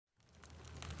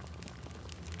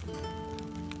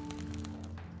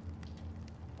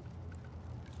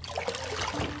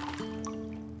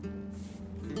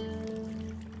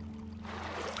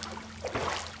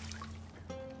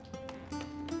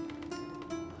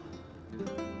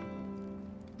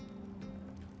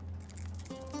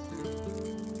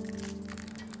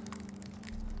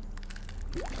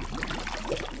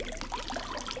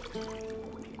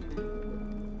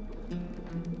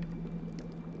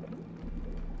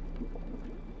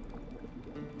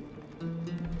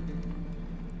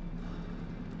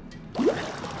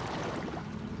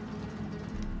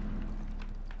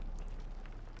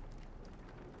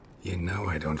You know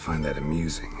I don't find that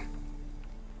amusing.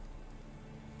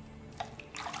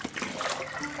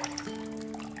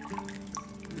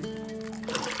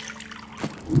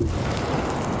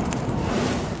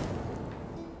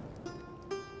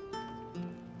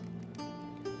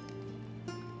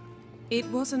 It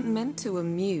wasn't meant to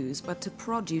amuse, but to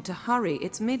prod you to hurry.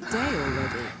 It's midday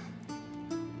already.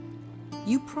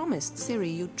 You promised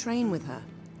Ciri you'd train with her.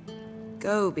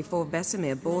 Go before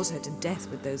Vesemir bores her to death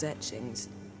with those etchings.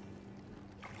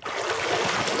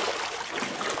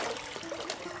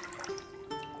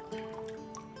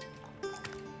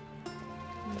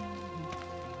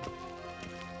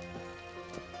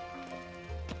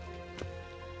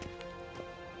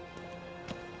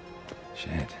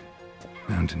 Shit.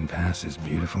 Mountain Pass is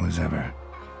beautiful as ever.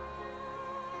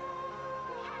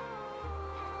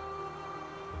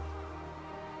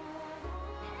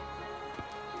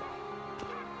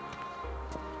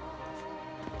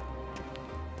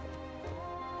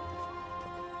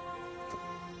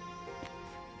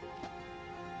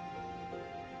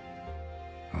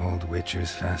 Old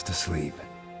Witcher's fast asleep.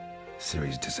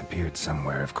 Ciri's disappeared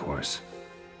somewhere, of course.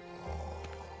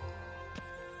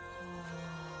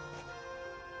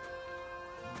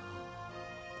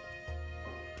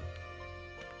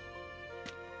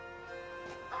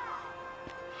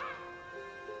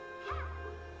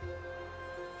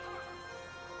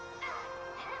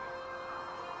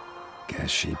 Guess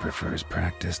she prefers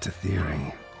practice to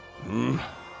theory.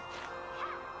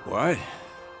 What?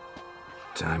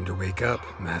 Time to wake up,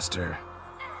 Master.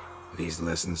 These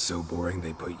lessons so boring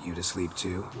they put you to sleep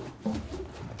too?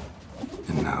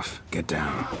 Enough. Get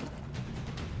down.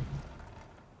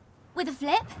 With a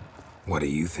flip? What do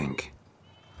you think?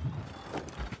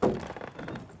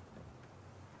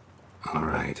 All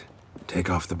right. Take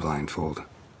off the blindfold.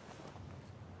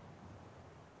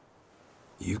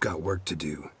 You've got work to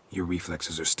do. Your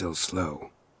reflexes are still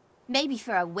slow. Maybe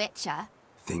for a witcher.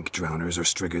 Think drowners or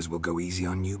striggers will go easy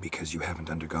on you because you haven't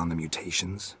undergone the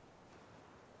mutations?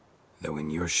 Though in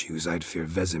your shoes, I'd fear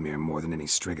Vesemir more than any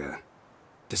strigger.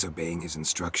 Disobeying his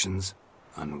instructions?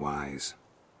 Unwise.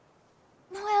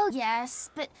 Well, yes,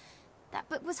 but that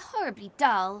book was horribly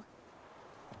dull.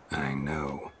 I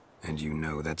know. And you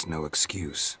know that's no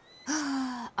excuse.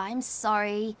 I'm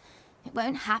sorry. It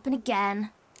won't happen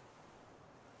again.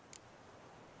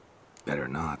 Better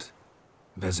not.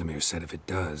 Vesemir said if it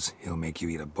does, he'll make you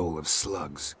eat a bowl of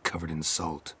slugs covered in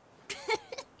salt.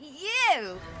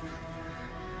 You!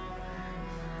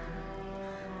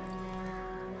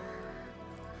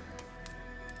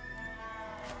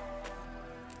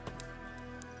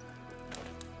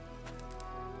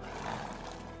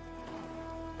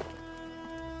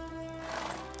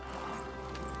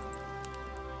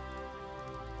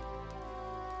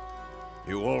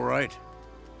 You all right?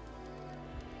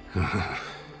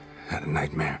 Had a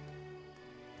nightmare.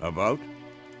 About?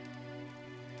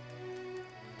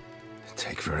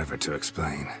 Take forever to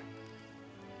explain.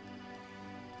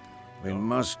 We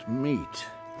must meet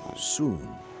soon.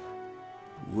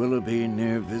 Willoughby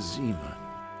near Vizima.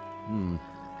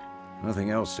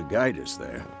 Nothing else to guide us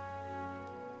there.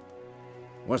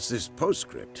 What's this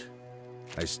postscript?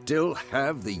 I still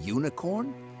have the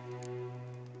unicorn?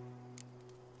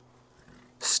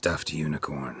 Stuffed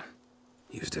unicorn.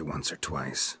 Used it once or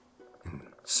twice. In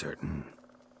certain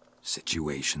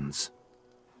situations.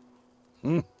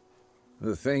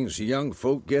 The things young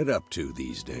folk get up to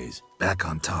these days. Back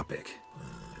on topic.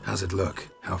 How's it look?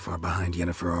 How far behind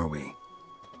Yennefer are we?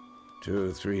 2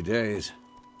 or 3 days.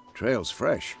 Trail's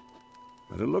fresh,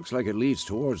 but it looks like it leads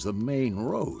towards the main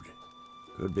road.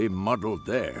 Could be muddled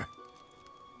there.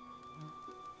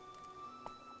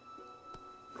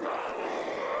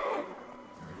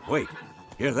 Wait,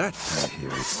 hear that? I hear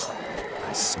it.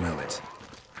 I smell it.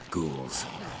 Ghouls.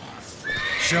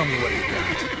 Show me what you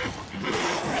got.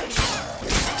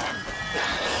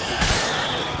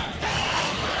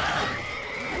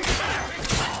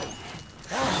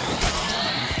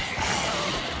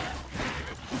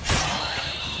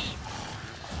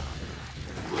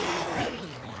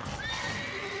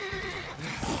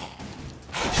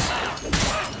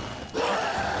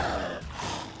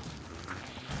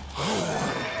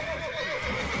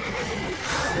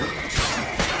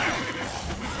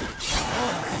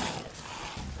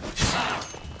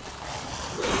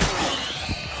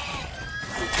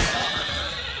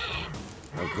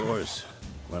 course.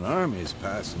 When armies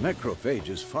pass,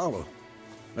 necrophages follow.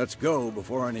 Let's go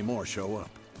before any more show up.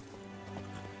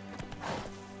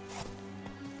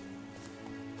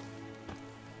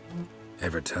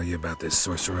 Ever tell you about this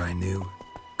sorcerer I knew?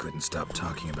 Couldn't stop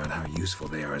talking about how useful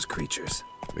they are as creatures.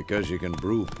 Because you can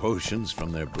brew potions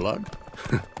from their blood?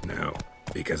 No,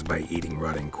 because by eating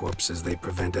rotting corpses, they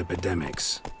prevent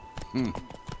epidemics.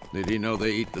 Did he know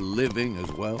they eat the living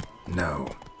as well? No.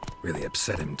 Really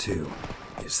upset him, too.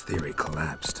 His theory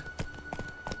collapsed.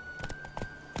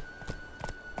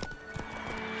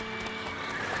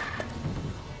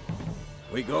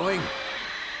 We going?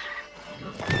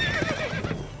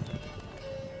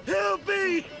 Help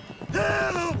me!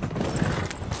 Help!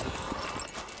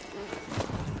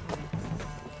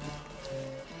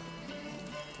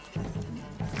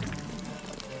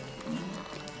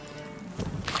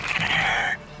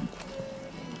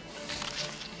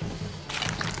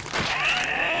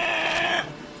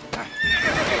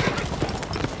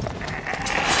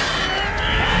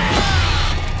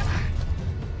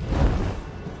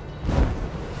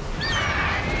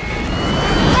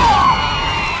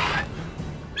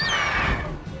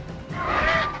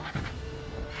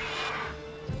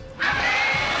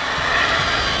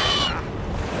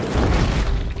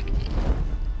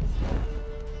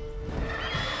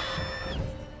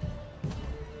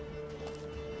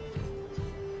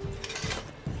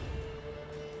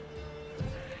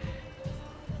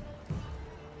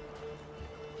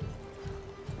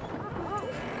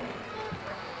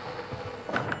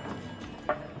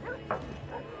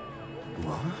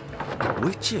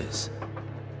 Witches?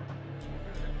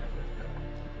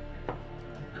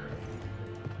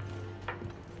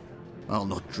 I'll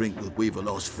not drink with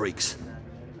Weaver-lost freaks.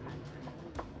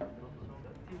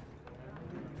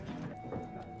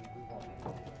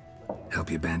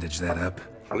 Help you bandage that up?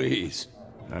 Please.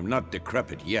 I'm not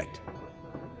decrepit yet.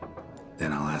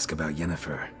 Then I'll ask about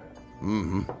Yennefer.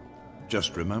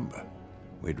 Just remember,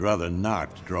 we'd rather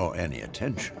not draw any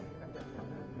attention.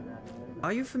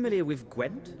 Are you familiar with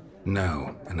Gwent?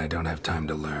 No, and I don't have time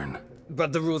to learn.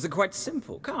 But the rules are quite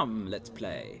simple. Come, let's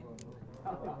play.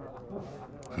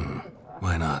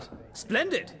 Why not?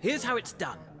 Splendid! Here's how it's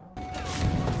done.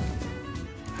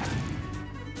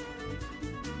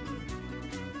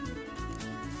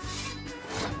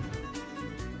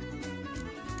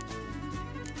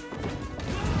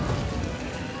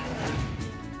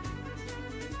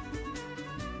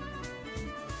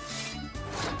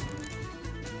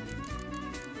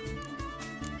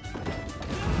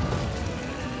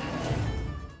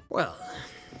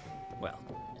 Well,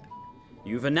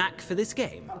 you've a knack for this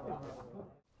game.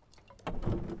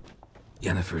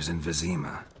 Yennefer's in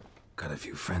Vizima. Got a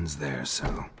few friends there,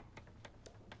 so...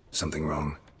 Something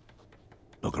wrong?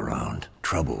 Look around.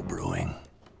 Trouble brewing.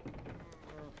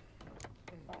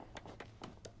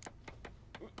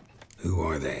 Who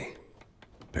are they?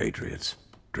 Patriots.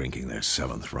 Drinking their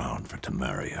 7th round for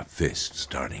Temeria. Fist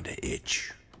starting to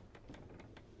itch.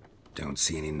 Don't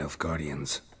see any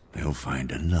Nilfgaardians. They'll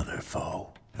find another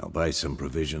foe. I'll buy some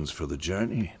provisions for the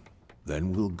journey.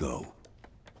 Then we'll go.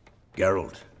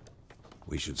 Geralt,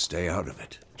 we should stay out of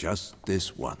it. Just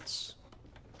this once.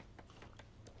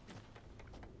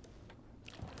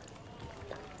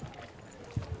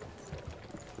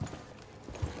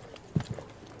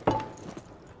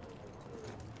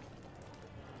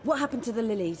 What happened to the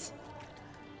lilies?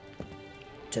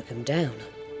 Took him down.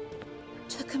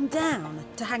 Took 'em down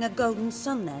to hang a golden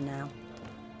sun there now.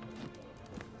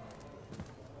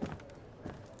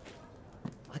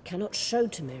 I cannot show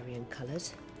Temerian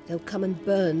colours. They'll come and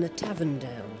burn the tavern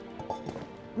down.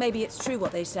 Maybe it's true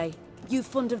what they say. You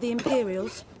fond of the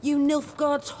Imperials? You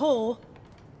Nilfgaard's whore?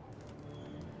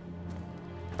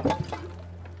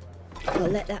 I'll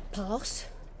let that pass.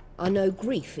 I know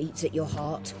grief eats at your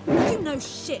heart. You know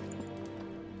shit.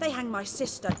 They hanged my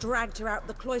sister, dragged her out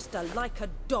the cloister like a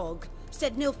dog.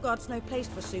 Said Nilfgaard's no place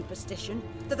for superstition,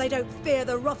 that they don't fear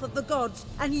the wrath of the gods.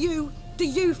 And you, do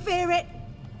you fear it?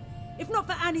 If not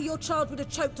for Annie, your child would have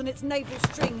choked on its navel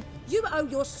string. You owe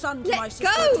your son to my sister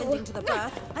attending to the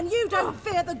birth, and you don't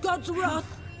fear the gods'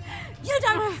 wrath. You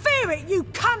don't fear it, you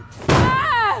cunt!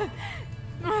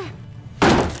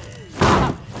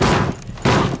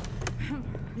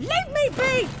 Leave me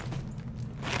be!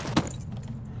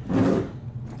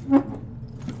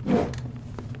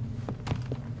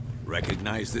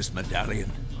 Recognize this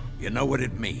medallion? You know what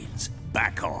it means.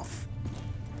 Back off.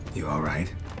 You all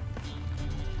right?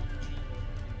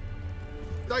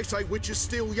 They say witches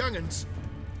steal young'uns.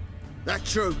 That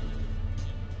true?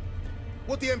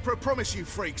 What the Emperor promise you,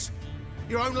 freaks?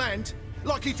 Your own land?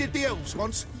 Like he did the elves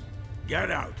once? Get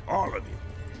out, all of you.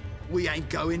 We ain't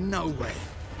going nowhere.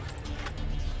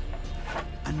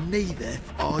 and neither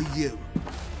are you.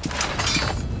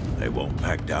 They won't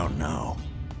back down now.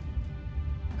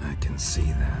 I can see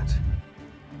that.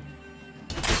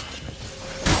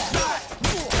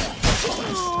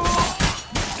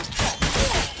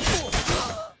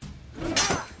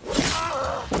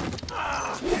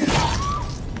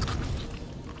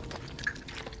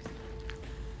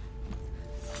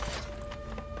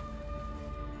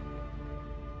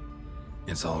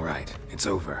 It's all right. It's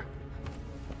over.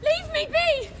 Leave me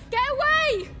be! Get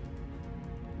away!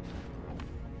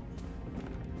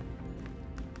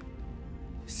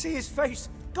 See his face!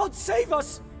 God save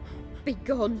us! Be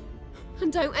gone.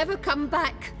 And don't ever come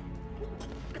back.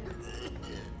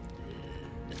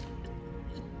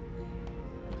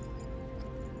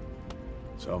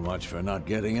 So much for not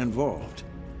getting involved.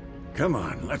 Come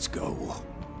on, let's go.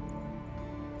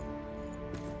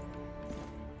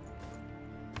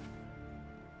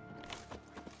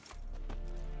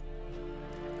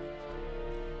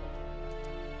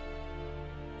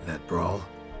 That brawl,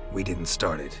 we didn't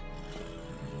start it.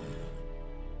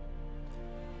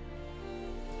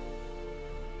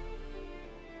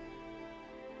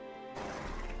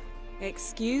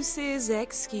 Excuses,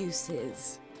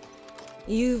 excuses.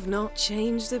 You've not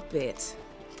changed a bit.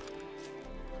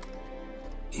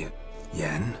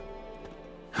 Yen?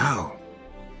 How?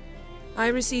 I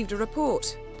received a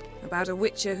report about a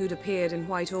witcher who'd appeared in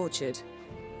White Orchard.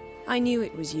 I knew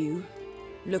it was you,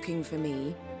 looking for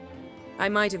me. I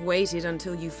might have waited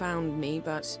until you found me,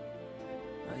 but...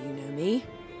 well, you know me.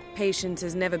 Patience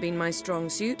has never been my strong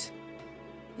suit.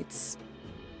 It's...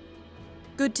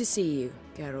 good to see you,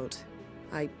 Geralt.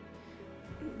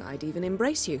 I'd even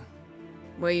embrace you.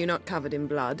 Were you not covered in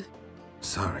blood?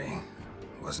 Sorry.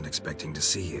 Wasn't expecting to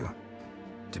see you.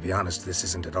 To be honest, this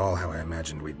isn't at all how I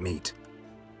imagined we'd meet.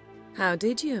 How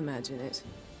did you imagine it?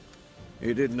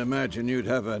 You didn't imagine you'd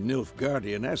have a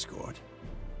Nilfgaardian escort.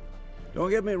 Don't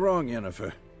get me wrong,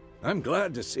 Yennefer. I'm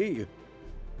glad to see you.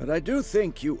 But I do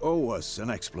think you owe us an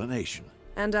explanation.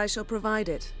 And I shall provide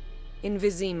it. In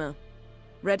Vizima.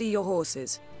 Ready your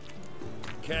horses.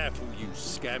 Careful, you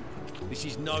scamp. This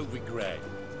is no regret.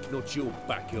 Not your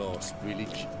back-arse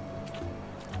village.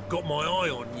 Got my eye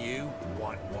on you,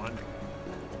 white one.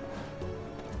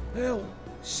 Hell,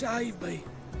 save me.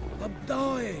 I'm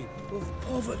dying of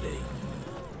poverty.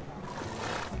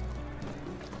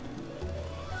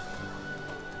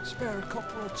 Spare a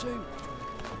copper or two.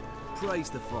 Praise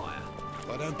the fire.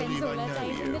 I don't Spends believe all I their know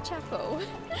days in you. the chapel.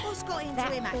 What's got into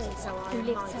That him actually, boy so I who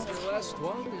remind lives you? The last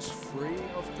one is free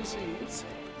of disease.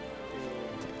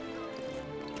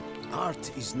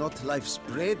 Art is not life's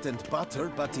bread and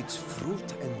butter, but its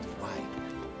fruit and wine.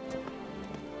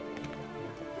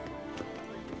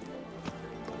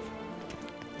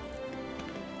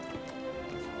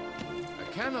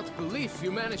 I cannot believe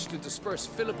you managed to disperse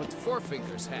Philip at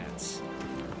Fourfinger's hands.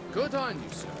 Good on you,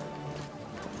 sir.